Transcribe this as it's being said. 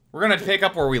We're going to pick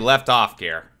up where we left off,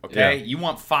 Gare. Okay? Yeah. You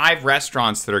want 5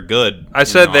 restaurants that are good. I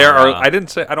said there are... I didn't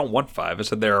say I don't want 5. I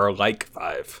said there are like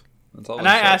 5. That's all And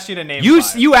I I said. asked you to name You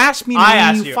 5. you asked me to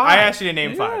name you 5. I asked you to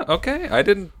name Yeah, 5. okay. I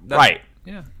didn't... Right.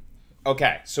 Yeah.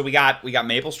 Okay, so we got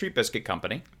Maple Street Biscuit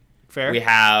Company. Fair. We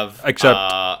have...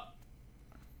 Except-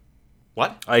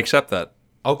 what? I accept that.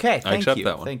 Okay, thank accept you.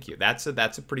 that one. Thank you. That's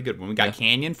a pretty good one. We got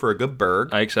Canyon for a good burg.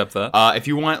 I accept that. If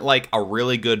you want like a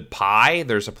really good pie,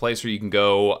 there's a place where you can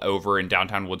go over in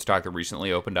downtown Woodstock that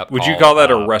recently opened up. Would you called, call that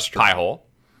a restaurant? Pie Hole.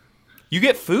 You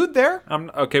get food there?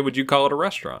 Okay, would you call it a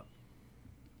restaurant?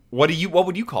 What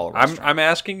would you call a restaurant? I'm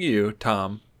asking you,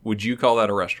 Tom, would you call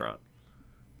that a restaurant?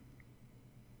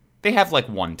 They have like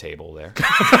one table there.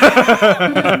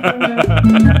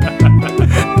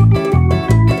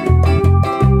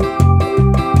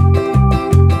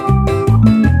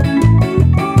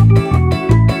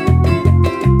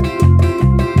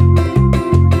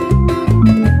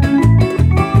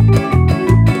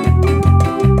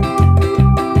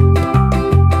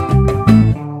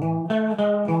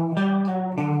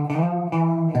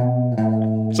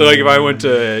 So, like, if I went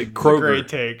to Kroger, Great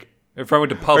take. if I went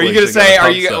to Publix, Are you gonna and got say? a Are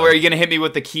pub you sub- gonna hit me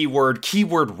with the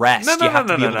keyword rest? No, you have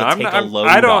to be able to take a load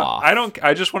off.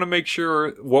 I just want to make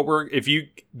sure if you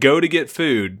go to get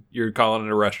food, you're calling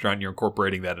it a restaurant. You're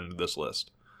incorporating that into this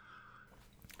list.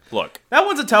 Look, That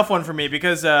one's a tough one for me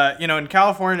because, in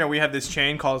California we have this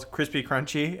chain called Crispy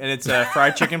Crunchy, and it's a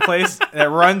fried chicken place that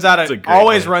runs out It's a of great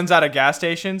always name. runs out of gas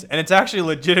stations, and it's actually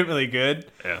legitimately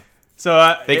good. yeah.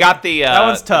 So They got the that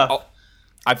one's tough. oh,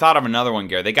 I thought of another one,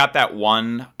 Gary. They got that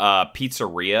one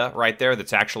pizzeria right there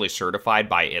that's actually certified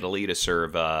by Italy to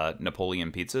serve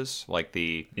Napoleon pizzas, like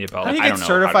the How do you I get don't know,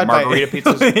 certified margarita by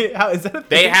pizzas. How is that a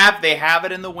They thing? have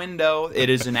it in the window. It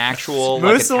is an actual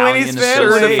Mussolini's Italian family.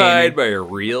 association. Certified by a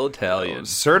real Italian.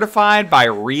 Certified by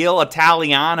real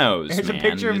Italianos. There's a man.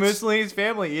 picture of It's- Mussolini's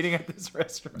family eating at this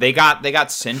restaurant. They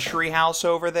got Century House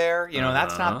over there. You know,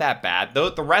 that's not that bad.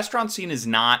 Though the restaurant scene is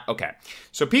not okay.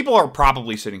 So people are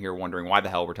probably sitting here wondering why the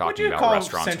hell we're Would talking you about call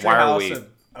restaurants. Century Why are House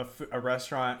we? a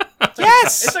restaurant?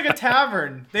 Yes. It's like a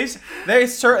tavern.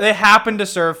 They happen to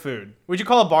serve food. Would you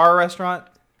call a bar a restaurant?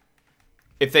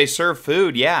 If they serve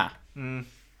food, yeah.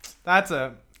 That's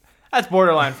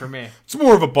borderline for me. It's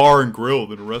more of a bar and grill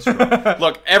than a restaurant.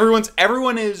 Look,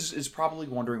 everyone is probably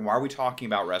wondering why are we talking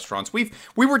about restaurants. We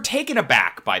were taken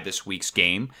aback by this week's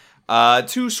game.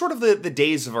 To sort of the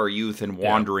days of our youth and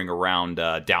wandering around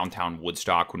downtown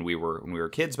Woodstock when we were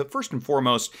kids. But first and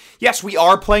foremost, yes, we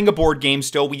are playing a board game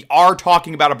still. We are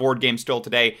talking about a board game still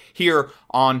today here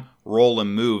on Roll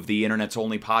and Move, the internet's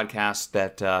only podcast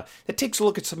that takes a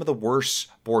look at some of the worst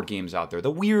board games out there,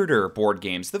 the weirder board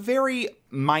games, the very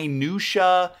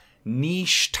minutia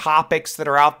niche topics that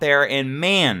are out there. And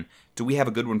man, do we have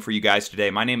a good one for you guys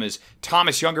today. My name is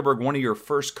Thomas Youngerberg, one of your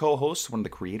first co-hosts, one of the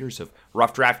creators of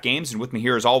Rough Draft Games, and with me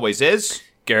here as always is...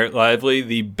 Garrett Lively,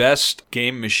 the best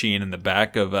game machine in the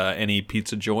back of any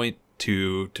pizza joint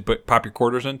to pop your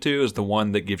quarters into is the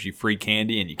one that gives you free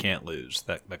candy and you can't lose.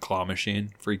 The claw machine,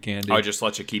 free candy. Oh, it just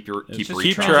lets you keep just reaching.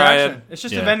 keep trying. It's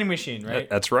just a Yeah. vending machine, right?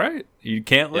 That's right. You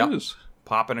can't Yep. lose.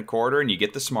 Pop in a quarter and you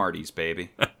get the Smarties, baby.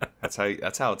 That's how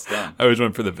it's done. I always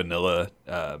went for the vanilla.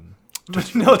 No,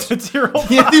 Tootsie Roll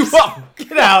Yeah, you Pops. are.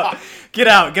 Get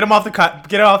out. Get him off the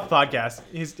podcast.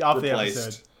 He's off Replaced. the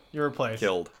episode. You're replaced.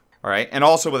 Killed. All right, and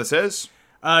also with us is...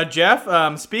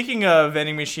 Jeff, speaking of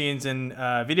vending machines and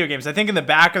video games, I think in the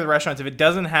back of the restaurants, if it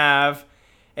doesn't have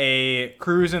a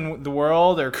Cruise in the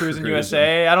World or Cruise in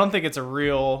USA, I don't think it's a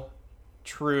real,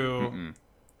 true,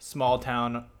 small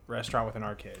town restaurant with an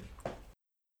arcade.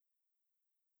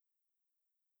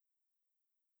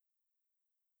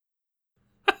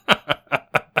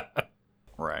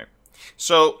 Right.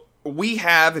 So we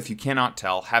have, if you cannot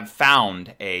tell, have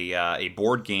found a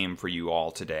board game for you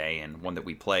all today, and one that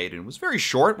we played, and it was very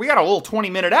short. We got a little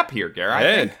 20-minute ep here, Gary. I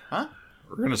Hey. think. Huh?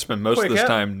 We're going to spend most Quick of this hit.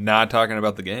 time not talking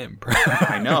about the game.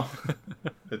 I know.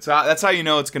 That's how you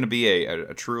know it's going to be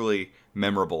a truly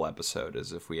memorable episode,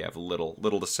 is if we have little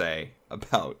to say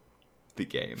about the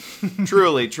game.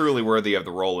 truly worthy of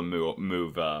the Roll and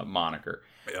Move moniker.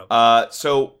 Yep.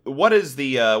 So what is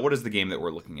the game that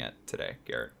we're looking at today,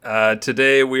 Garrett?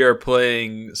 Today we are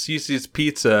playing Cece's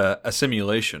Pizza, a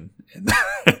simulation.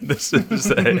 This is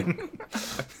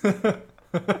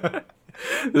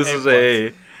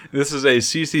a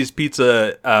Cece's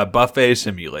Pizza buffet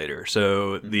simulator.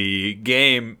 So the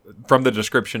game, from the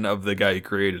description of the guy who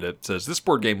created it, says this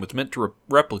board game was meant to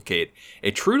replicate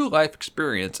a true-to-life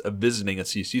experience of visiting a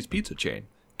Cece's Pizza chain.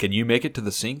 Can you make it to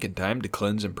the sink in time to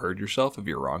cleanse and purge yourself of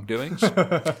your wrongdoings?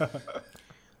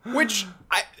 Which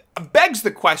begs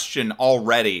the question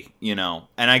already, and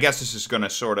I guess this is going to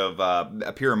sort of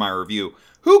appear in my review.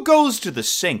 Who goes to the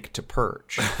sink to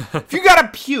purge? If you got to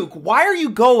puke, why are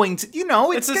you going to?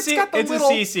 It's got the it's little.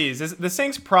 It's a CC's. The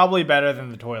sink's probably better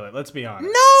than the toilet. Let's be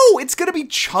honest. No, it's gonna be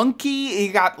chunky.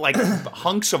 You got like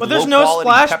hunks of. But there's no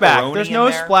splashback. There's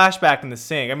no splashback in the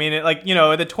sink. I mean,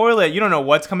 the toilet, you don't know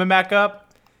what's coming back up.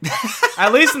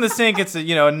 At least in the sink, it's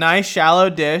a nice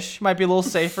shallow dish. Might be a little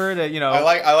safer to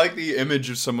I like the image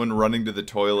of someone running to the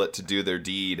toilet to do their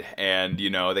deed, and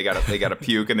they gotta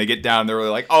puke, and they get down. They're really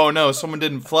like, oh no, someone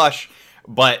didn't flush.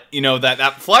 But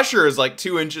that flusher is like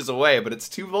 2 inches away, but it's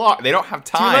too long. They don't have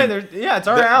time. It's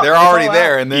already out. They're already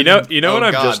there, and then what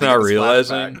I'm just now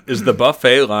realizing is the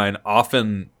buffet line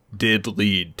often did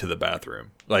lead to the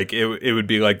bathroom. Like it would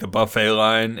be like the buffet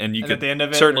line, and you could at the end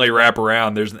of it, certainly wrap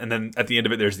around. And then at the end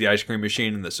of it, there's the ice cream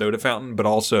machine and the soda fountain, but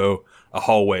also a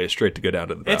hallway straight to go down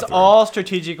to the bathroom. It's all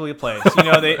strategically placed.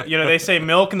 They say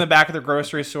milk in the back of the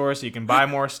grocery store so you can buy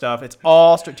more stuff. It's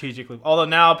all strategically. Although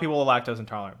now people are lactose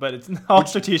intolerant, but it's all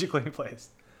strategically placed.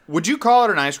 Would you call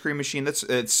it an ice cream machine?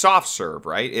 It's soft serve,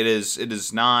 right? It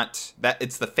is not that.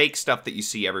 It's the fake stuff that you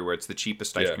see everywhere. It's the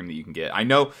cheapest ice cream that you can get. I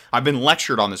know I've been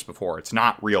lectured on this before. It's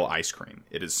not real ice cream.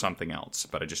 It is something else,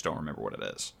 but I just don't remember what it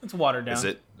is. It's watered down. Is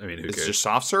it? I mean, who is it cares? just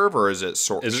soft serve or is it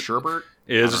sherbet?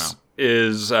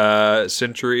 Is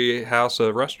Century House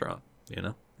a restaurant?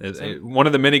 One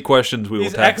of the many questions we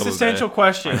will tackle existential today.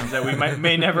 questions that we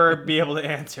may never be able to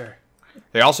answer.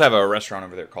 They also have a restaurant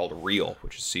over there called Real,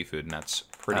 which is seafood, and that's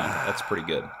pretty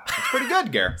good. It's pretty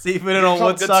good, Gare. Seafood in Old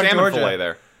Woodstock, salmon Georgia. Fillet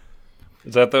there.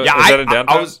 Is that is that in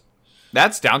downtown?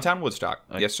 That's downtown Woodstock.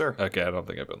 Yes, sir. Okay, I don't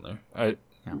think I've been there.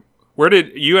 Where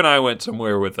did you and I went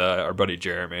somewhere with our buddy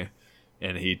Jeremy,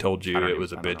 and he told you it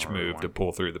was a bitch move to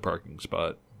pull through the parking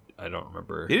spot. I don't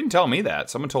remember. He didn't tell me that.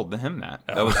 Someone told him that.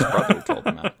 That was his brother who told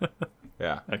him that.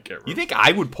 Yeah. I can't remember. You think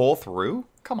I would pull through?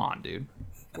 Come on, dude.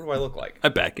 What do I look like? I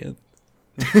back in.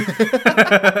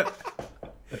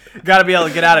 Got to be able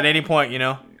to get out at any point,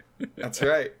 That's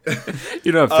right.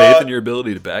 You don't have faith in your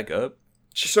ability to back up?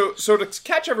 So to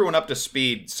catch everyone up to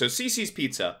speed, so CiCi's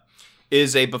Pizza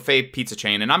is a buffet pizza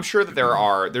chain, and I'm sure that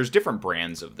there's different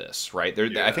brands of this, right?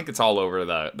 I think it's all over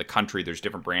the country. There's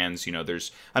different brands.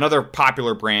 There's another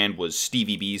popular brand was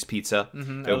Stevie B's Pizza.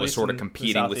 That was sort of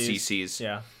competing with CiCi's.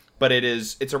 Yeah. But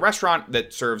it's a restaurant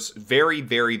that serves very,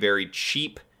 very, very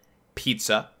cheap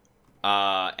pizza.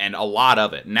 And a lot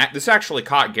of it. And this actually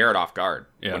caught Garrett off guard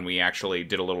when we actually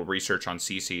did a little research on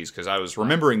CiCi's, because I was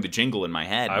remembering the jingle in my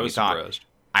head. I was surprised.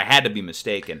 I had to be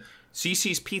mistaken.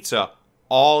 CiCi's Pizza,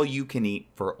 all you can eat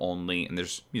for only, and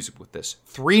there's music with this,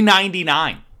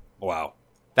 $3.99. Wow.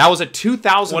 That was a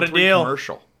 2003 what a deal.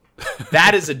 Commercial.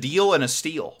 That is a deal and a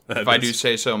steal, if I do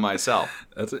say so myself.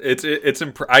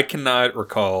 I cannot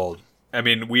recall. I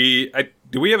mean, do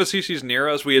we have a CiCi's near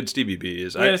us? We had Stevie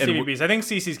B's. We had Stevie B's. I think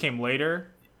CiCi's came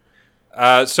later.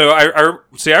 So I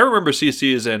remember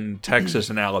CiCi's in Texas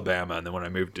and Alabama, and then when I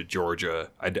moved to Georgia,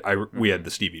 we had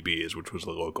the Stevie B's, which was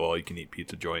the local all-you-can-eat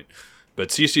pizza joint. But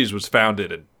CiCi's was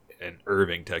founded in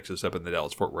Irving, Texas, up in the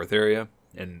Dallas-Fort Worth area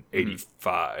in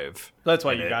 '85. That's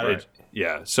why you got it.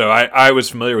 Yeah, so I was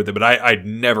familiar with it, but I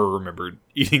never remembered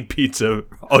eating pizza,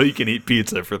 all-you-can-eat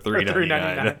pizza for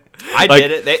 $3.99. I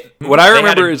did it. What I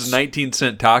remember is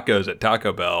 19-cent tacos at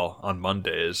Taco Bell on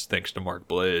Mondays, thanks to Mark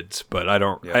Blades. But I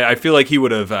don't. Yeah. I feel like he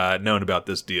would have known about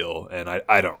this deal, and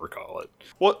I don't recall it.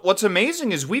 What's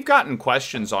amazing is we've gotten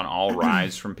questions on All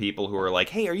Rise from people who are like,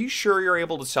 "Hey, are you sure you're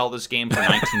able to sell this game for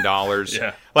 $19?"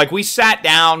 Yeah. Like, we sat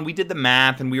down, we did the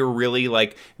math, and we were really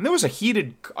like, and there was a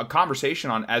heated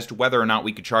conversation as to whether or not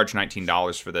we could charge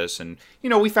 $19 for this, and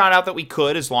we found out that we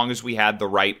could, as long as we had the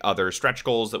right other stretch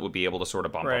goals that would be able to sort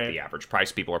of bump up the average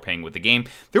price people are paying with the game.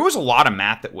 There was a lot of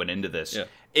math that went into this. Yeah.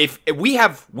 If we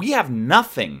have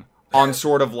nothing on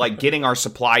sort of like getting our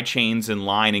supply chains in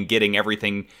line and getting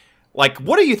everything. Like,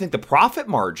 what do you think the profit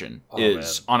margin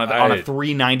is on a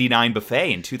 $3.99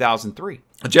 buffet in 2003?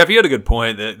 Jeff, you had a good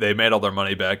point that they made all their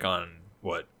money back on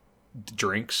what,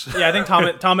 drinks? Yeah, I think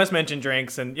Thomas mentioned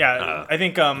drinks, and I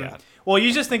think well,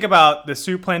 you just think about the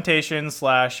soup plantation /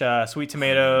 sweet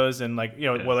tomatoes, and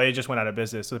well, they just went out of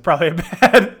business, so probably a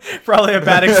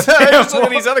bad example. Some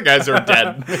of these other guys are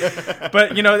dead.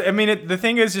 But I mean, the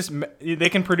thing is, just they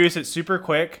can produce it super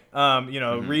quick.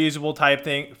 Reusable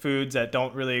type foods that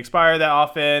don't really expire that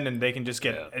often, and they can just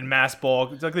get in mass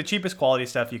bulk. It's like the cheapest quality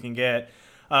stuff you can get,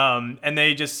 and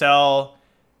they just sell.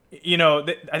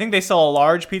 I think they sell a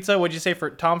large pizza. What'd you say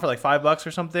for Tom, for like $5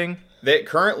 or something? They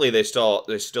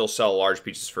still sell large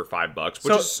pizzas for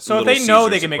 $5. So if they know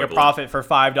they can make a profit for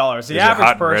 $5, the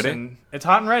average person, it's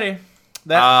hot and ready.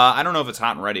 I don't know if it's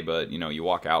hot and ready, but you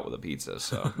walk out with a pizza,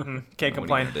 so Can't complain.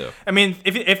 What are you gonna do? I mean,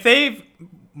 if they've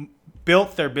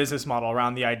built their business model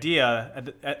around the idea,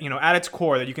 at its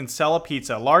core, that you can sell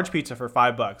a large pizza for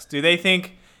 $5, do they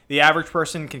think the average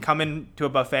person can come into a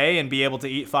buffet and be able to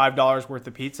eat $5 worth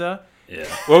of pizza? Yeah.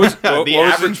 What was The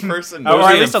average person? Or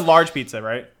at least a large pizza,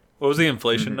 right? What was the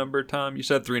inflation number, Tom? You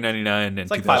said $3.99 in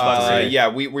like $5. 2003. Yeah,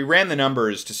 we ran the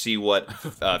numbers to see what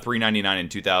 $3.99 in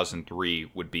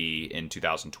 2003 would be in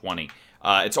 2020.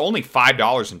 It's only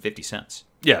 $5.50.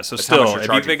 Yeah, so That's how much still, you're if you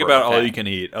charging think for a about all buffet. you can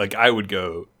eat, like I would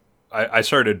go. I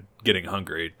started getting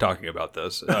hungry talking about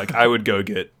this. Like I would go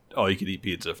get all you could eat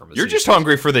pizza from a You're just CC's.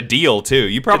 hungry for the deal too.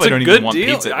 You probably It's a don't good even want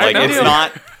deal. pizza. I Like know. it's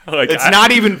not. Like, It's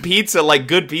not even pizza, like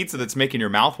good pizza that's making your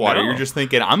mouth water. No. You're just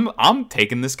thinking, I'm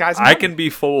taking this guy's money. I can be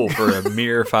full for a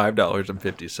mere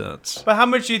 $5.50. But how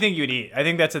much do you think you'd eat? I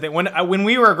think that's the thing. When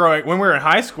we were in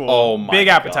high school, Oh my big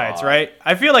appetites, God. right?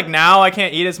 I feel like now I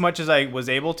can't eat as much as I was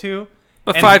able to.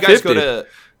 But And Did you guys go $5.50. to?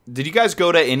 Did you guys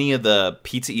go to any of the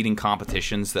pizza eating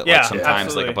competitions that Yeah, like sometimes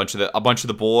absolutely. like a bunch of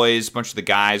the boys, a bunch of the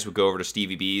guys would go over to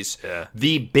Stevie B's? Yeah.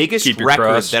 The biggest Keep your record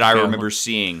crust, that I yeah. remember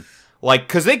seeing, like,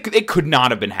 because they could not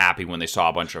have been happy when they saw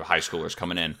a bunch of high schoolers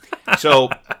coming in. So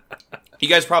you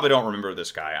guys probably don't remember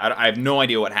this guy. I have no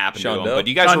idea what happened to him, Shondell? but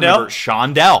do you guys Shondell? remember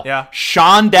Shondell? Yeah.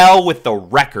 Shondell with the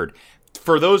record.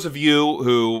 For those of you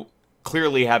who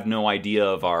clearly have no idea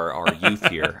of our youth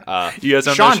here, You guys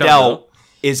don't know Shondell Shondell?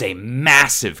 is a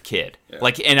massive kid.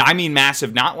 Like, and I mean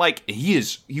massive, not like he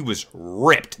was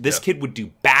ripped. This kid would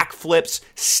do backflips,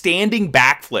 standing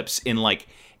backflips in like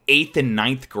 8th and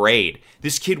 9th grade.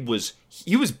 This kid was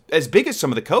as big as some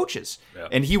of the coaches. Yeah.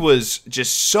 And he was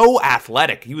just so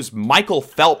athletic. He was Michael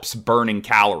Phelps burning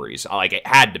calories. Like it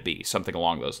had to be something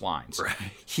along those lines. Right.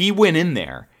 He went in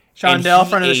there. and Shondell, he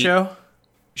friend of the ate- show.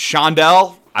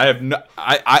 Shondell, I have no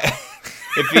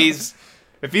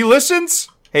if he listens,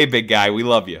 hey big guy, we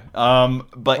love you.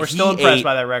 But We're he still impressed ate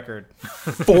by that record.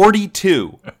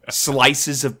 42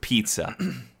 slices of pizza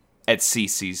at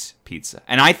CC's Pizza.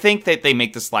 And I think that they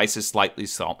make the slices slightly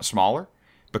smaller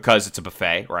because it's a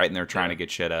buffet, right? And they're trying to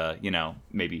get you to,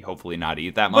 maybe hopefully not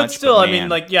eat that much. But still, I man, mean,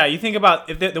 like, yeah, you think about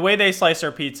if the way they slice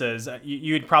their pizzas,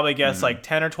 you'd probably guess like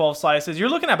 10 or 12 slices. You're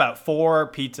looking at about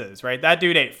 4 pizzas, right? That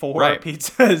dude ate 4 Right.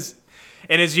 pizzas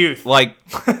in his youth. like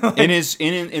in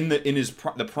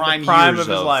the prime Prime years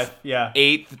of his life, yeah.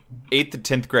 8th to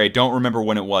 10th grade. Don't remember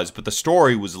when it was, but the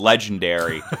story was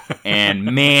legendary. And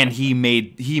man, he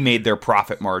made their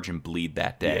profit margin bleed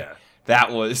that day. Yeah.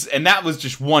 That was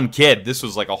just one kid. This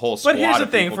was like a whole squad. But here's the of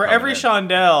thing: people for coming every in.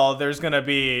 Shondell, there's gonna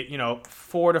be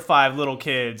 4 to 5 little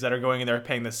kids that are going in there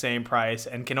paying the same price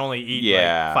and can only eat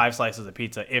Yeah. like 5 slices of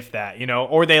pizza, if that.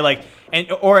 Or they like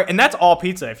and that's all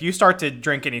pizza. If you start to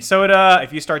drink any soda,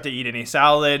 if you start to eat any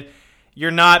salad,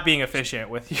 you're not being efficient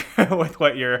with with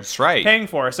what you're That's right. paying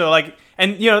for. So like,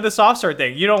 and the soft serve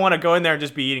thing, you don't want to go in there and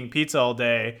just be eating pizza all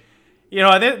day.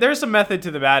 There's some method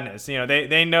to the madness.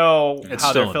 They know It's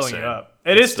how they're still filling it insane. up.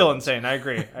 It is still insane. I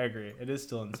agree. It is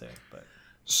still insane. But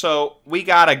So we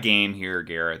got a game here,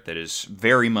 Garrett, that is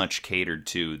very much catered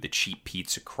to the cheap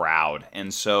pizza crowd.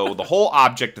 And so the whole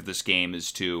object of this game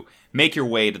is to make your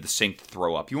way to the sink to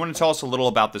throw up. You want to tell us a little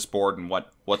about this board and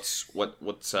what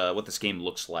this game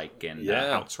looks like and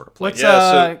how it sort of plays?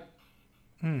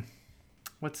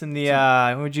 what's in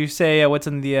the would you say what's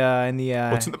in the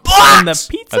What's in the in the box?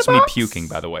 pizza That's box? me puking,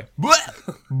 by the way.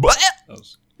 That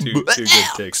was two good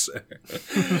takes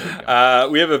there.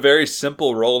 We have a very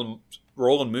simple roll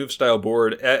and move style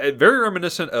board, very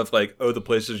reminiscent of like the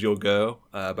Places You'll Go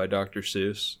by Dr.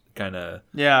 Seuss. Kind of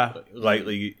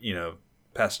lightly,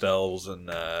 pastels and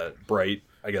bright.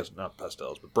 I guess not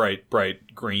pastels, but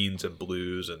bright greens and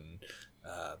blues and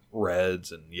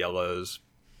reds and yellows.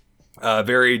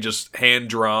 Very just hand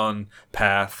drawn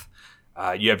path.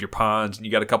 You have your pawns and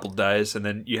you got a couple dice, and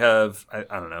then you have I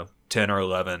don't know 10 or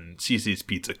 11 CC's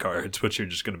Pizza cards, which are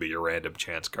just going to be your random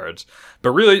chance cards.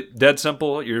 But really, dead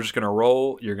simple. You're just going to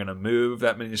roll. You're going to move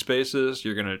that many spaces.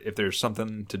 You're going to, if there's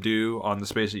something to do on the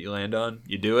space that you land on,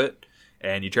 you do it,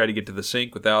 and you try to get to the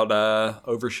sink without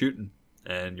overshooting.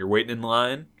 And you're waiting in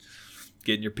line,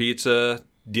 getting your pizza,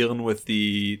 dealing with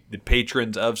the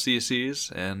patrons of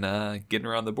CC's, and getting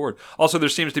around the board. Also, there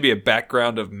seems to be a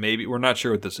background of maybe, we're not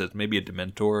sure what this is, maybe a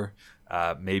Dementor,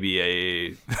 maybe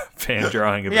a fan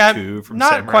drawing of a coup from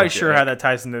not Samurai quite sure Jack. how that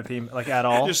ties into the theme like at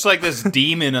all. Just like this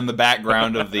demon in the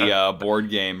background of the board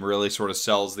game really sort of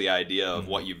sells the idea of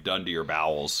what you've done to your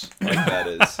bowels. Like that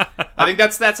is. I think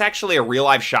that's actually a real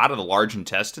life shot of the large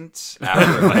intestines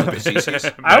after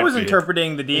CC's. I was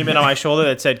interpreting the demon on my shoulder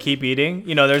that said "keep eating."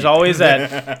 You know, there's always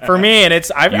that for me, and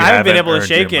I haven't been able to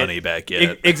shake your it. money back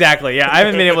yet. Exactly. Yeah, I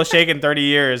haven't been able to shake it in 30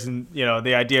 years, and you know,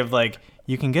 the idea of like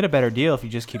you can get a better deal if you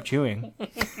just keep chewing.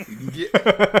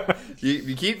 if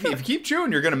you keep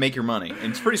chewing, you're gonna make your money,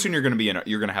 and pretty soon you're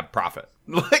gonna have profit.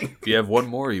 If you have one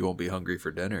more, you won't be hungry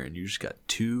for dinner, and you just got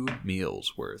 2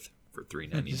 meals worth for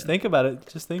 $3.99. Just think about it.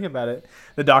 Just think about it.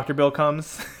 The doctor bill comes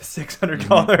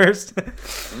 $600.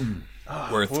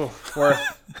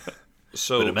 Worth.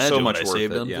 So But imagine so much what I worth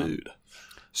saved it. on Yeah. food.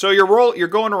 So you're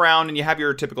going around and you have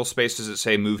your typical spaces that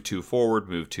say move 2 forward,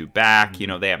 move 2 back. You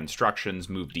know, they have instructions,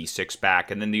 move D6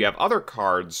 back, and then you have other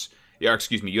cards. Yeah,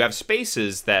 excuse me. You have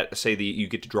spaces that say that you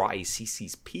get to draw a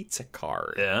CC's Pizza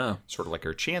card. Yeah. Sort of like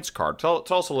your chance card. Tell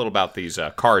us a little about these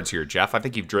cards here, Jeff. I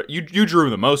think you drew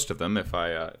the most of them, if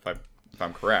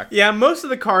I'm correct. Yeah, most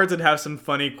of the cards would have some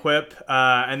funny quip,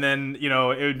 and then you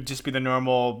know it would just be the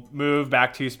normal move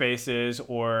back 2 spaces,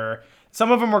 or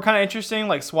some of them were kind of interesting,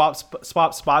 like swap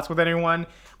spots with anyone.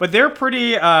 But they're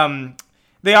pretty.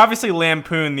 They obviously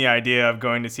lampoon the idea of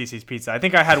going to CC's Pizza. I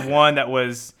think I had one that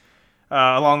was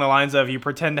along the lines of you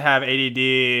pretend to have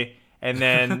ADD, and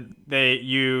then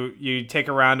you take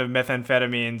a round of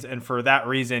methamphetamines, and for that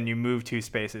reason you move 2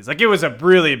 spaces. Like it was a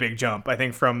really big jump, I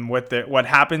think, from what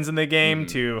happens in the game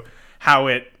to how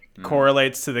it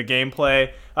correlates to the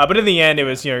gameplay. But in the end, it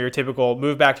was your typical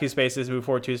move back 2 spaces, move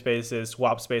forward 2 spaces,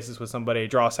 swap spaces with somebody,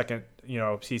 draw a second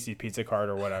CC Pizza card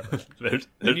or whatever.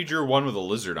 Then you drew one with a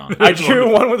lizard on it. I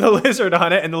drew one with a lizard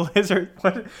on it, and the lizard.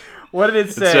 What did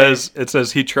it say? It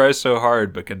says he tries so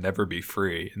hard but can never be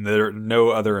free, and there are no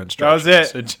other instructions.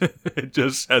 That was it. It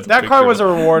just has That card was a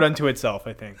reward unto itself,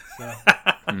 I think. So.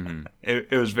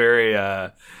 It was very.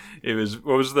 It was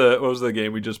what was the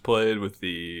game we just played with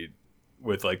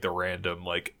like the random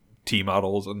like T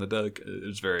models in the deck? It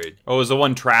was very. Oh, it was the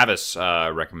one Travis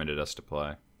recommended us to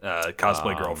play.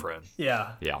 Cosplay Girlfriend.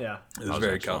 Yeah. Yeah. It was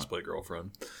very excellent. Cosplay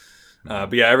Girlfriend.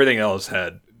 But yeah, everything else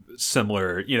had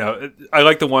similar. I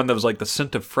like the one that was like the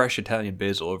scent of fresh Italian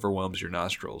basil overwhelms your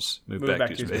nostrils. Move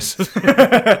back 2 spaces.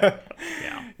 Yeah.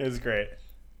 It was great.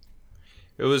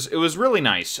 It was really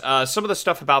nice. Some of the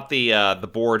stuff about the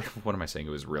board. What am I saying?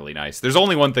 It was really nice. There's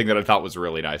only one thing that I thought was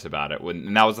really nice about it,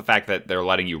 and that was the fact that they're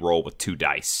letting you roll with 2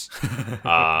 dice.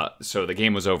 So the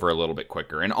game was over a little bit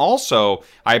quicker. And also,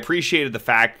 I appreciated the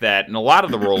fact that in a lot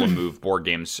of the roll and move board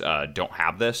games don't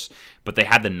have this, but they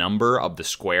had the number of the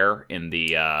square in the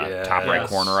top right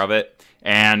corner of it.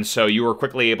 And so you were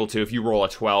quickly able to, if you roll a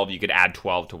 12, you could add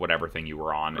 12 to whatever thing you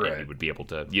were on, and you would be able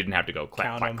to, you didn't have to go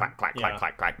clack, clack, clack, clack, clack,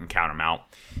 clack, clack, and count them out.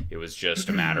 It was just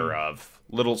a matter of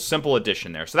little simple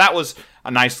addition there. So that was a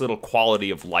nice little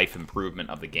quality of life improvement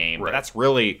of the game. But that's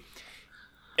really,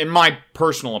 in my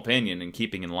personal opinion, in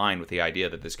keeping in line with the idea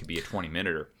that this could be a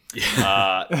 20-minuter,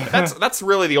 that's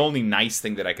really the only nice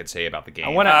thing that I could say about the game. I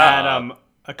want to add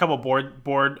a couple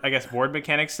board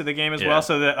mechanics to the game as well.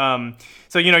 So that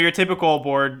your typical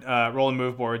board roll and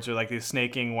move boards are like these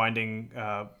snaking, winding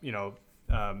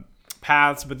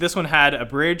paths, but this one had a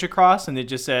bridge across, and it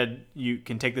just said you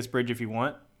can take this bridge if you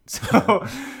want. So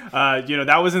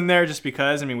that was in there just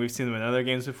because. I mean, we've seen them in other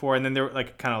games before, and then there were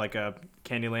like kind of like a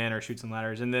Candyland or Chutes and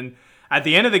Ladders, and then at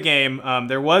the end of the game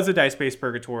there was a dice-based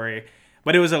purgatory,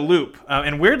 but it was a loop,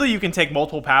 and weirdly you can take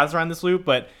multiple paths around this loop,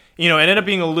 but it ended up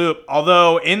being a loop,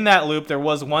 although in that loop there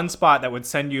was one spot that would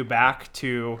send you back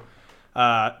to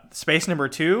space number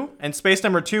 2, and space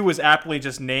number 2 was aptly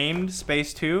just named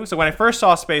space 2. So when I first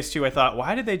saw space 2, I thought,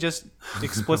 why did they just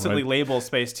explicitly label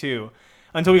space 2?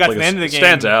 Until we got to the end of the game.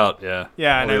 Stands out, yeah.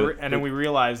 Yeah, and then we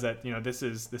realized that this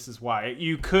is why.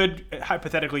 You could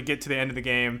hypothetically get to the end of the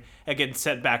game and get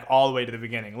set back all the way to the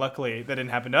beginning. Luckily, that didn't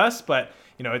happen to us, but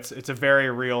it's a very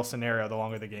real scenario the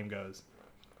longer the game goes.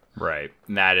 Right.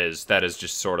 And that is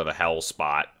just sort of a hell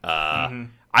spot.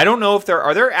 I don't know if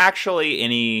are there actually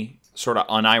any sort of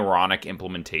unironic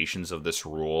implementations of this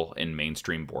rule in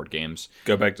mainstream board games.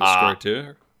 Go back to square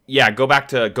 2? Yeah, go back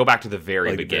to the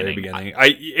very beginning.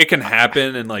 It can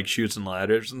happen in like Chutes and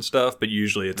Ladders and stuff, but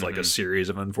usually it's like a series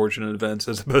of unfortunate events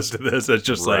as opposed to this. It's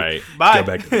just like bye. Go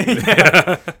back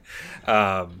to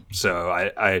so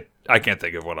I can't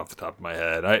think of one off the top of my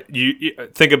head. You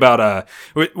think about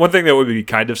one thing that would be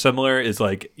kind of similar is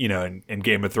like in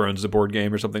Game of Thrones, the board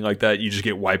game or something like that. You just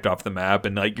get wiped off the map,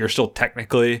 and like you're still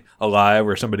technically alive,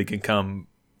 where somebody can come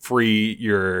free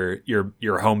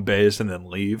your home base and then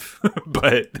leave.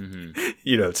 But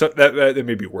so that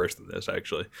may be worse than this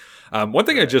actually. One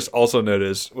thing I just also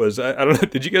noticed was I don't know.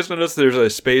 Did you guys notice there's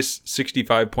a space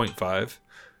 65.5?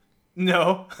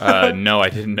 No. No, I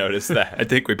didn't notice I that.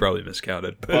 think we probably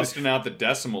miscounted. But Busting out the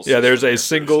decimal. yeah, there's a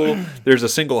system.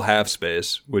 single half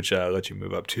space which lets you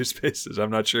move up 2 spaces. I'm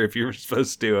not sure if you were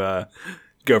supposed to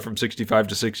go from 65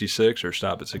 to 66 or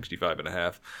stop at 65 and a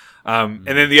half. And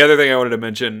then the other thing I wanted to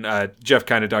mention, Jeff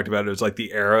kind of talked about it, was like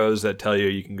the arrows that tell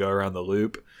you can go around the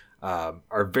loop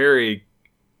are very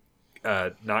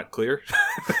not clear.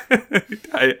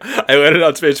 I landed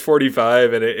on space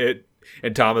 45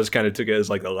 and Thomas kind of took it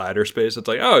as like a ladder space. It's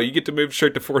like, oh, you get to move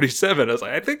straight to 47. I was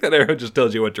like, I think that arrow just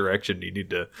tells you what direction you need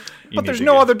to. But there's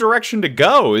no other direction to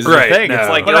go. Is Right, the thing? no. It's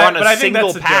like But you're on I a think single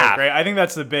that's the path. joke, right? I think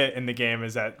that's the bit in the game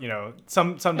is that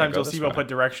sometimes go you'll this see people way. put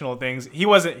directional things. He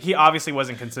obviously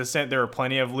wasn't consistent. There were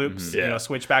plenty of loops, Yeah.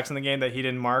 switchbacks in the game that he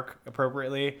didn't mark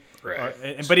appropriately. Right.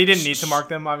 But he didn't need to mark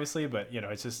them, obviously. But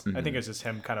it's just I think it's just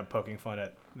him kind of poking fun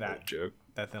at that joke.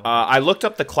 that thing. I looked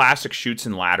up the classic Chutes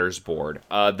and Ladders board.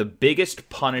 The biggest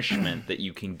punishment that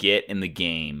you can get in the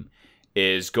game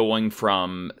is going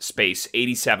from space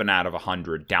 87 out of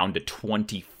 100 down to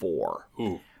 24.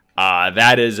 Ooh.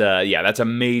 That's a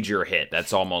major hit.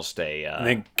 That's almost a. I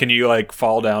think, can you like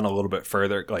fall down a little bit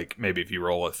further? Like maybe if you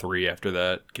roll a 3 after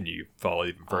that, can you fall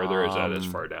even further? Or is that as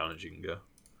far down as you can go?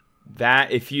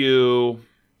 That if you.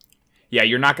 Yeah,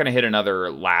 you're not going to hit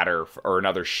another ladder or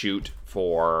another chute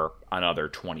for another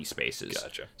 20 spaces.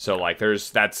 Gotcha. So like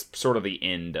that's sort of the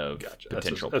end of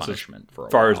potential That's punishment for a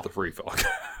As far while. as the free fall.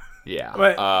 Yeah.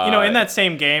 But in that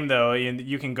same game though,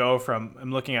 you can go from,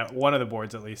 I'm looking at one of the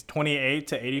boards at least, 28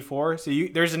 to 84. So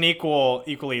there's an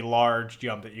equally large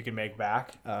jump that you can make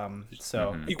back.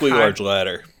 Equally large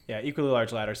ladder. Yeah, equally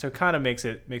large ladder. So it kind of makes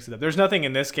it up. There's nothing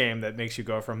in this game that makes you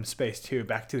go from space 2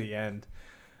 back to the end,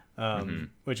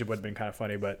 which it would have been kind of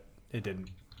funny, but it didn't.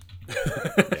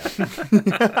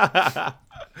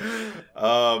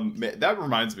 That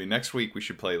reminds me. Next week we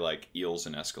should play like eels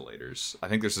and escalators. I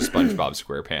think there's a SpongeBob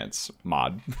SquarePants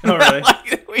mod. Oh, really?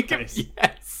 We can, Nice.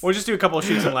 yes, We'll just do a couple of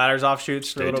shoots and ladders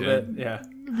offshoots for a little tuned. bit. Yeah.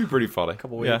 it'd be pretty funny.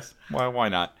 Couple weeks. Yeah. Why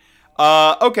not?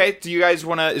 Okay. Do you guys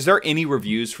want to? Is there any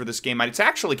reviews for this game? It's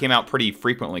actually came out pretty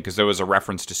frequently because there was a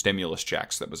reference to stimulus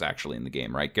checks that was actually in the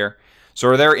game, right, Gare? So,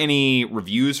 are there any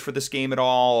reviews for this game at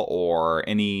all, or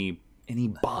any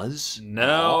buzz?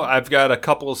 No, I've got a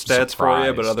couple of stats for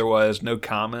you, but Surprised. otherwise no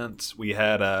comments. We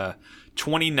had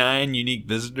 29 unique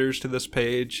visitors to this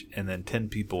page, and then 10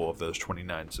 people of those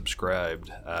 29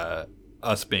 subscribed,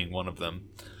 us being one of them.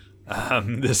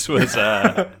 This was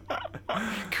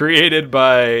created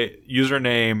by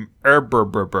username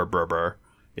Erbrbrbrbrbrr.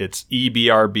 It's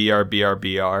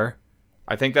EBRBRBRBR.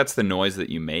 I think that's the noise that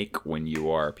you make when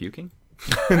you are puking.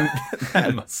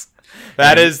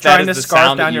 That is Trying to the scarf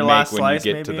sound down that you your make last when slice,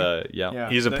 you get to maybe? the Yeah.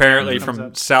 He's that apparently comes from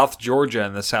up. South Georgia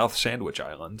and the South Sandwich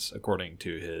Islands, according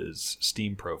to his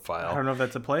Steam I profile. don't know if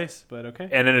that's a place, but okay.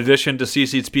 And in addition to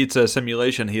CC's Pizza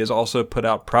Simulation, he has also put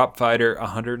out Prop Fighter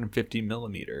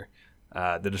 150mm.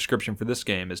 The description for this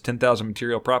game is 10,000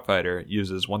 material prop fighter,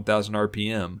 uses 1,000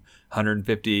 RPM,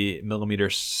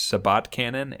 150mm Sabat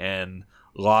cannon, and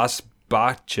Las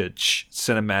Bachich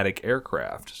cinematic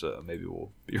aircraft. So maybe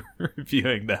we'll be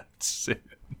reviewing that soon.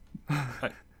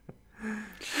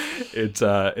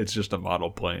 It's just a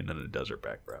model plane in a desert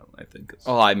background. I think.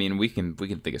 Oh, I mean, we can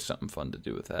think of something fun to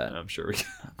do with that. I'm sure we can.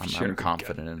 I'm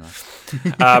confident enough.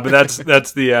 But that's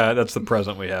the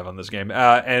present we have on this game,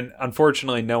 and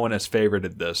unfortunately, no one has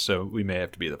favorited this, so we may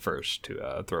have to be the first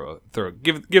to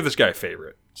give this guy a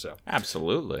favorite. So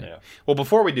Absolutely. Yeah. Well,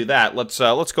 before we do that, let's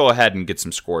go ahead and get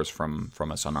some scores from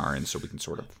us on our end, so we can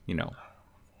sort of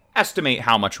estimate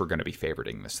how much we're going to be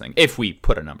favoriting this thing if we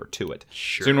put a number to it.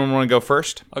 Sure. Does anyone want to go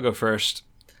first? I'll go first.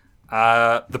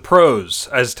 The pros,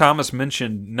 as Thomas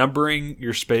mentioned, numbering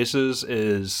your spaces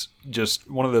is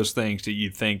just one of those things that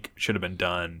you'd think should have been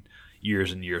done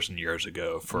years and years and years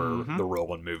ago for the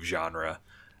roll and move genre.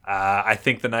 I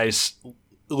think the nice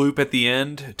loop at the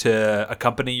end to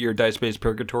accompany your dice-based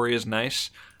purgatory is nice.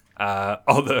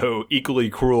 Although equally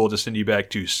cruel to send you back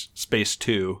to space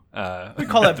 2. We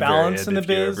call at it the very balance end in the if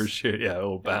you biz. ever shoot. Yeah, a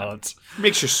little balance.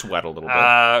 Makes you sweat a little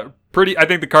bit. Pretty. I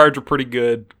think the cards are pretty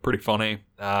good, pretty funny.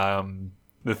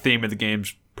 The theme of the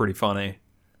game's pretty funny.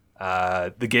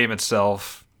 The game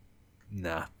itself,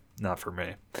 nah, not for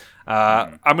me.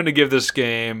 I'm gonna give this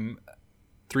game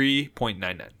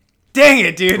 3.99. Dang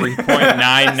it, dude.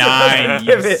 3.99, you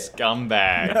Give it.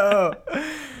 scumbag. Oh.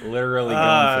 Literally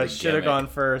going for the Should have gimmick. gone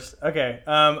first. Okay,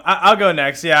 I'll go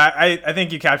next. Yeah, I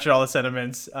think you captured all the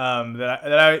sentiments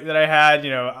that I had.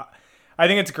 I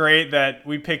think it's great that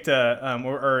we picked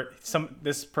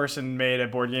this person made a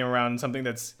board game around something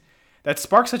that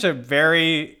sparks such a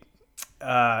very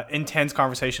intense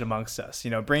conversation amongst us.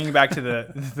 Bringing back to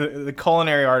the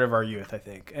culinary art of our youth, I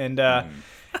think. And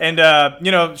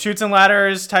shoots and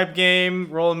ladders type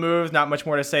game, roll and moves. Not much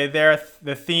more to say there.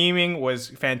 The theming was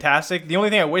fantastic. The only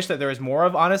thing I wish that there was more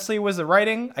of, honestly, was the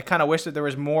writing. I kind of wish that there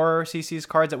was more CC's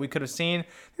cards that we could have seen. I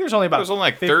think there's only about. There was only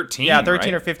like 13. Yeah,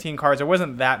 13 right? or 15 cards. There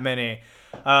wasn't that many.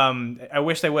 I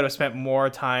wish they would have spent more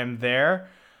time there.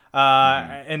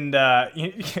 And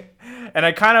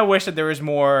I kind of wish that there was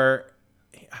more.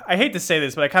 I hate to say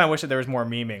this, but I kind of wish that there was more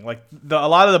memeing. Like a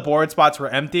lot of the board spots were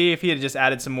empty. If he had just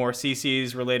added some more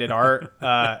CC's related art,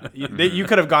 you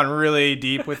could have gone really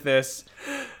deep with this,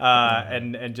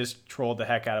 and just trolled the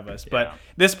heck out of us. Yeah. But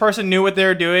this person knew what they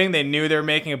were doing. They knew they were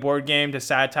making a board game to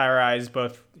satirize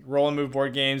both roll and move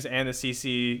board games and the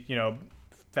CC,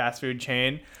 fast food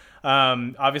chain.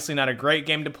 Obviously not a great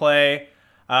game to play,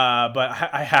 but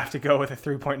I have to go with a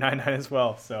 3.99 as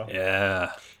well. So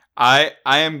yeah. I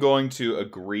am going to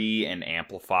agree and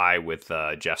amplify with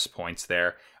Jeff's points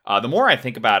there. The more I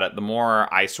think about it, the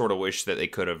more I sort of wish that they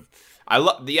could have. I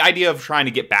love the idea of trying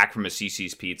to get back from a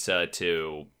CC's Pizza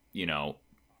to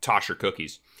toss your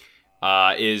cookies.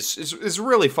 Is a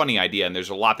really funny idea, and there's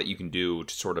a lot that you can do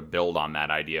to sort of build on that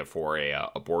idea for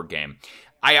a board game.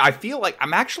 I feel like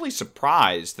I'm actually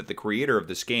surprised that the creator of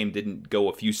this game didn't go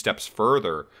a few steps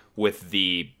further with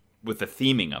the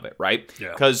theming of it, right?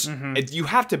 Because you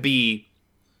have to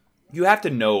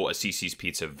know a CC's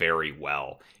Pizza very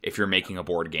well if you're making a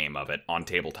board game of it on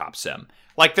Tabletop Sim.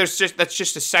 Like that's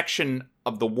just a section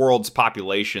of the world's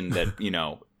population that,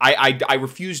 I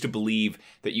refuse to believe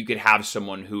that you could have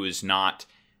someone who is not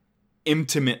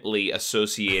intimately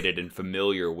associated and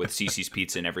familiar with CC's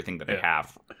Pizza and everything that they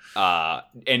have,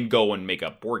 and go and make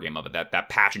a board game of it. That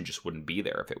passion just wouldn't be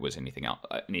there if it was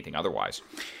anything otherwise.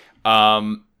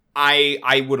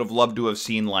 I would have loved to have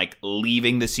seen like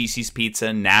leaving the CC's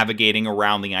Pizza, navigating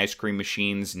around the ice cream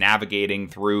machines, navigating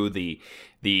through the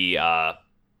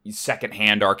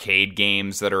secondhand arcade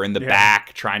games that are in the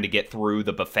back, trying to get through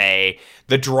the buffet,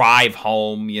 the drive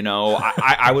home.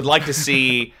 I would like to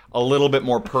see a little bit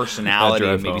more personality,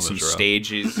 maybe some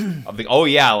stages of the. Oh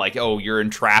yeah, like you're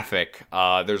in traffic.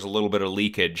 There's a little bit of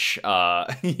leakage.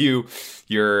 You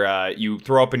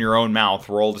throw up in your own mouth.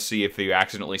 Roll to see if you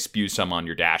accidentally spew some on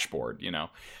your dashboard.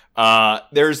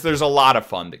 There's a lot of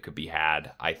fun that could be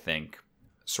had. I think,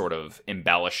 sort of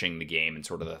embellishing the game and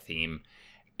sort of the theme.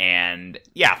 And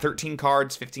 13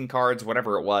 cards, 15 cards,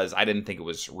 whatever it was, I didn't think it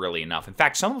was really enough. In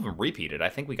fact, some of them repeated. I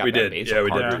think we got that Basil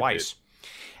card twice.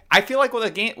 I feel like with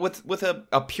a game with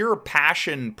a pure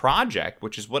passion project,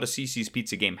 which is what a CC's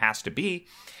Pizza game has to be,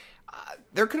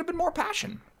 there could have been more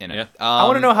passion in it. I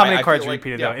want to know how many cards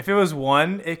repeated though. If it was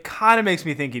one, it kind of makes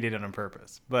me think he did it on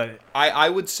purpose. But I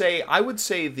would say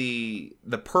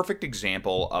the perfect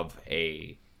example of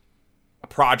a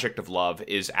project of love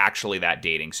is actually that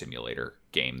dating simulator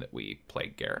game that we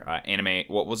played, Garrett. Anime,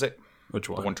 what was it? Which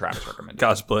one? The one Travis recommended.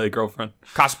 Cosplay Girlfriend.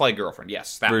 Cosplay Girlfriend,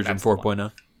 yes. Version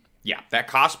 4.0. Yeah, that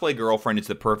Cosplay Girlfriend is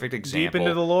the perfect example deep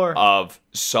into the lore of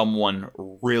someone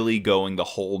really going the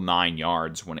whole 9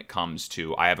 yards when it comes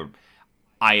to, I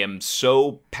am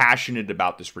so passionate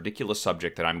about this ridiculous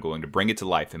subject that I'm going to bring it to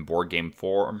life in board game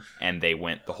form, and they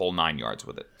went the whole 9 yards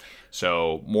with it.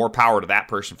 So more power to that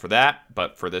person for that,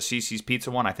 but for the CC's Pizza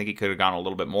one, I think it could have gone a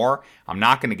little bit more. I'm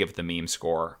not going to give it the meme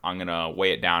score. I'm going to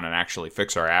weigh it down and actually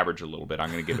fix our average a little bit. I'm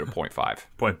going to give it a 0.5.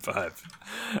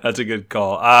 0.5. That's a good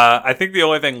call. I think the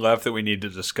only thing left that we need to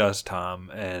discuss, Tom,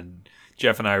 and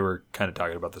Jeff and I were kind of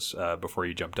talking about this before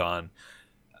you jumped on.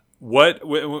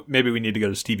 Maybe we need to go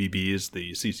to Stevie B's,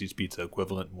 the CC's Pizza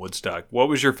equivalent in Woodstock. What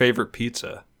was your favorite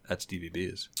pizza at Stevie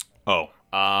B's?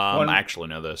 I actually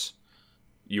know this.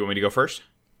 You want me to go first?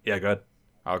 Yeah, go ahead.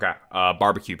 Okay.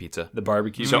 Barbecue pizza. The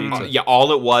barbecue pizza? Yeah,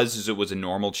 all it was a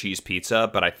normal cheese pizza,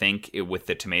 but I think with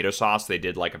the tomato sauce, they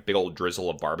did like a big old drizzle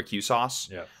of barbecue sauce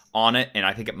on it, and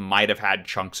I think it might have had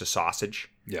chunks of sausage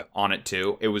on it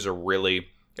too. It was a really...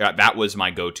 that was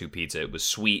my go-to pizza. It was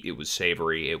sweet. It was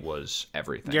savory. It was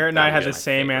everything. Garrett and I had the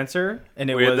same answer, and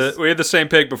we had the same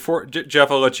pick before. Jeff,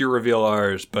 I'll let you reveal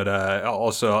ours, but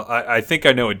also I think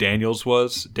I know what Daniel's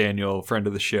was. Daniel, friend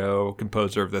of the show,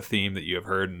 composer of the theme that you have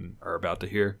heard and are about to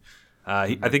hear.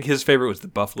 I think his favorite was the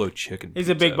buffalo chicken. He's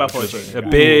a big buffalo chicken.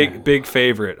 A big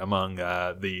favorite among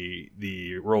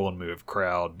the roll and move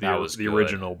crowd. That was the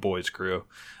original boys crew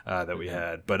that we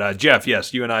had. But Jeff,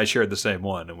 yes, you and I shared the same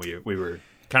one, and we were.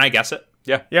 Can I guess it?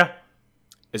 Yeah.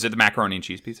 Is it the macaroni and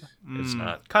cheese pizza? It's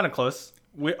not. Kind of close.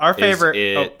 Our favorite.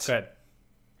 Good.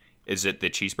 Is it the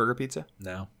cheeseburger pizza?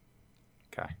 No.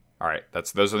 Okay. All right.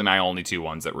 Those are my only two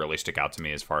ones that really stick out to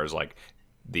me as far as like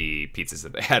the pizzas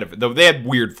that they had. Though they had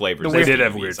weird flavors. They did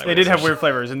have weird They did have weird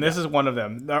flavors, and this is one of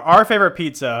them. Our favorite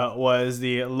pizza was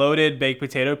the loaded baked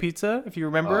potato pizza, if you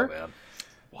remember. Oh, man.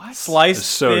 What? Sliced It's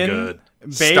so thin, good.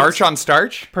 baked, Starch on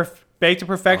starch? baked to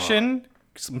perfection.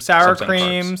 Some sour Some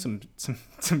cream, carbs.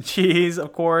 some cheese,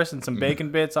 of course, and some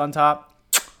bacon bits on top.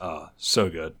 Oh, so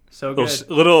good. So good.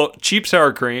 Little cheap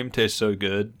sour cream tastes so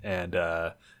good, and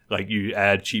like you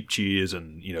add cheap cheese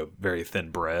and very thin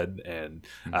bread and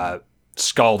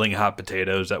scalding hot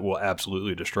potatoes that will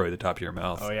absolutely destroy the top of your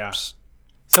mouth. Oh yeah.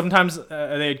 Sometimes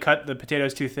they'd cut the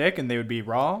potatoes too thick and they would be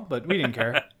raw, but we didn't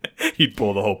care. You'd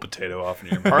pull the whole potato off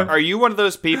in your mouth. Are you one of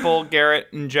those people, Garrett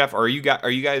and Jeff? Are you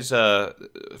guys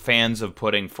fans of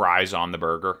putting fries on the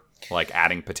burger, like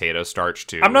adding potato starch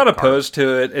to? I'm not opposed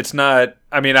to it. It's not.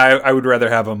 I mean, I would rather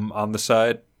have them on the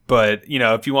side. But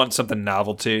if you want something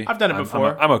novelty, I've done it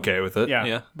before. I'm okay with it.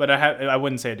 Yeah. But I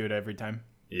wouldn't say I do it every time.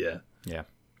 Yeah. Yeah.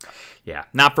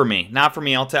 Not for me.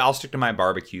 I'll stick to my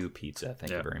barbecue pizza.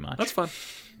 Thank you very much. That's fun.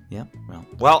 Yeah.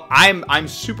 Well, I'm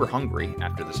super hungry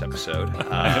after this episode.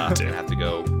 I'm gonna have to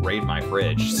go raid my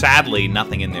fridge. Sadly,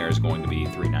 nothing in there is going to be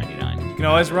 $3.99. You can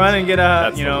always run and get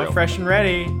That's the real. hot, fresh and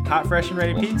ready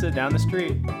pizza down the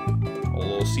street.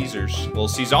 Little Caesars.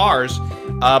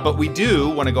 But we do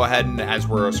want to go ahead and, as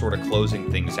we're sort of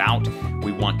closing things out,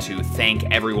 we want to thank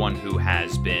everyone who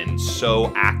has been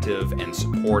so active and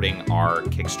supporting our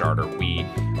Kickstarter.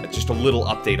 Just a little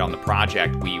update on the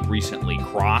project. We recently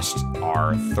crossed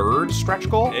our third stretch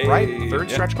goal, right?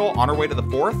 Stretch goal, on our way to the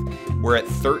fourth. We're at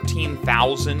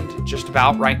 13,000 just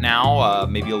about right now,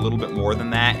 maybe a little bit more than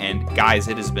that. And guys,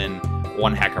 it has been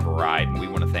one heck of a ride, and we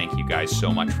want to thank you guys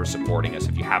so much for supporting us.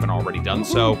 If you haven't already done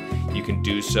so, you can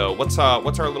do so. What's our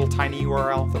little tiny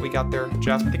URL that we got there,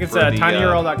 Jeff? I think it's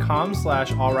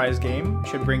tinyurl.com/allrisegame.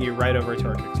 Should bring you right over to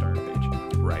our Kickstarter page.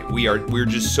 Right. We're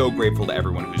just so grateful to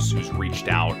everyone who's reached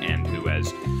out and who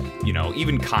has,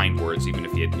 even kind words, even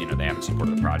if they haven't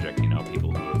supported the project.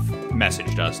 People who have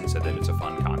messaged us and said that it's a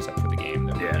fun concept for the game.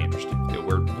 They're really interested.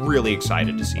 We're really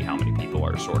excited to see how many people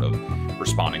are sort of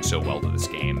responding so well to this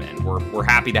game, and we're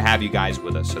happy to have you guys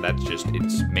with us. So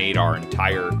it's made our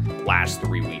entire last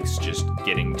 3 weeks just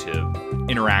getting to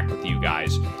interact with you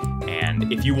guys.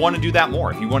 And if you want to do that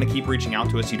more, if you want to keep reaching out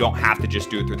to us, you don't have to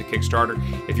just do it through the Kickstarter.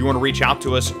 If you want to reach out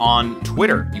to us on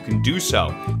Twitter, you can do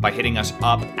so by hitting us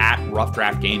up at Rough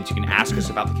Draft Games. You can ask us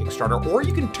about the Kickstarter, or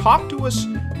you can talk to us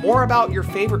more about your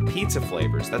favorite pizza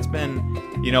flavors. That's been,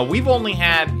 we've only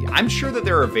had, I'm sure that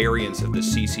there are variants of the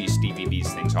CC Stevie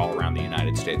B's things all around the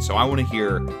United States. So I want to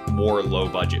hear more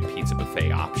low-budget pizza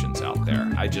buffet options out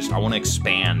there. I want to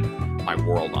expand my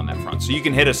world on that front. So you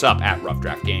can hit us up at Rough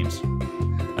Draft Games.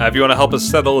 If you want to help us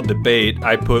settle a debate,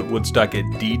 I put Woodstock at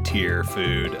D tier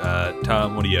food.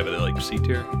 Tom, what do you have? Like C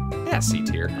tier? Yeah, C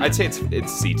tier. I'd say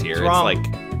it's C tier. It's wrong. like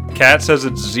Kat says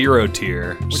it's 0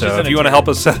 tier. So isn't if a you want to tier.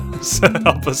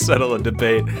 help us settle a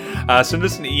debate, send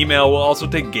us an email. We'll also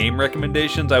take game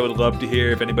recommendations. I would love to hear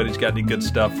if anybody's got any good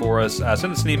stuff for us.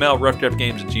 Send us an email,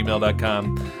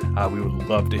 roughdraftgames@gmail.com. We would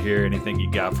love to hear anything you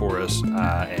got for us,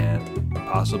 and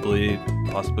possibly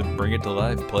bring it to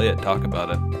life, play it, talk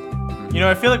about it.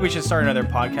 I feel like we should start another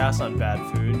podcast on bad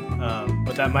food,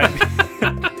 but that might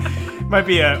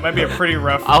be might be a pretty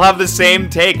rough. I'll have the same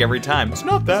take every time. It's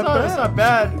not that It's not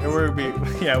bad. We'll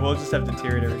just have to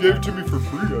tier it every time. Gave it to me for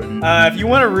free. If you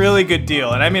want a really good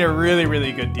deal, and I mean a really,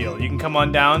 really good deal, you can come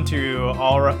on down to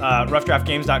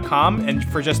roughdraftgames.com, and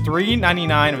for just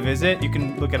 $3.99 a visit, you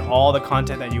can look at all the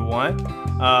content that you want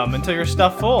until you're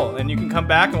stuffed full. And you can come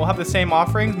back, and we'll have the same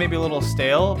offerings, maybe a little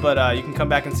stale, but you can come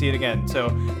back and see it again.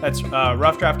 So that's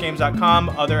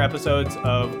roughdraftgames.com. Other episodes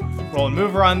of Roll and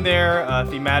Move are on there.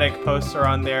 Thematic posts are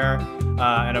on there.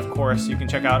 And of course, you can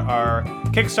check out our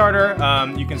Kickstarter.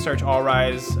 You can search All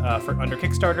Rise under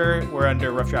Kickstarter. We're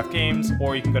under Rough Draft Games,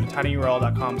 or you can go to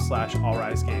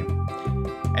tinyurl.com/allrisegame.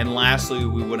 And lastly,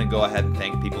 we want to go ahead and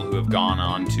thank people who have gone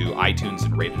on to iTunes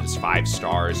and rated us 5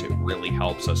 stars. It really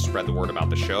helps us spread the word about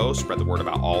the show, spread the word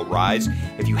about All Rise.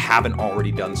 If you haven't already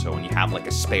done so and you have like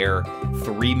a spare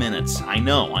 3 minutes, I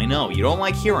know, you don't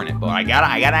like hearing it, but I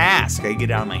gotta ask. I get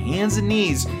down on my hands and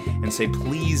knees and say,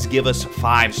 please give us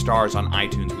 5 stars on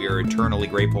iTunes. We are eternally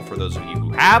grateful for those of you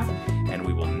who have, and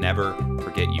we will never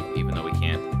forget you, even though we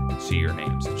can't see your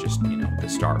names. It's just, the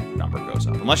star number goes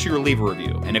up. Unless you leave a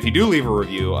review. And if you do leave a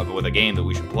review with a game that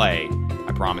we should play,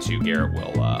 I promise you Garrett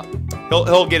will,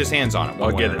 he'll get his hands on it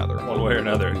one way or another. One way or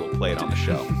another. We will play it on the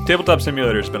show. Tabletop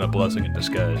Simulator has been a blessing in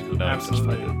disguise.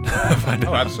 Absolutely.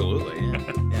 Oh, absolutely.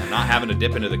 Yeah. Not having to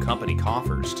dip into the company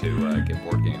coffers to get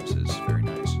board games is very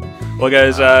nice. Well,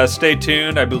 guys, stay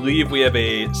tuned. I believe we have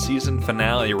a season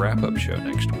finale wrap-up show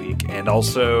next week. And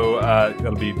also,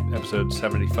 that'll be episode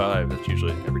 75. That's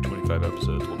usually every 25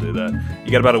 episodes we'll do that.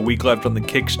 You got about a week left on the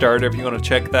Kickstarter if you want to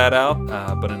check that out.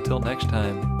 But until next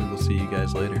time, we will see you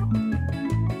guys later.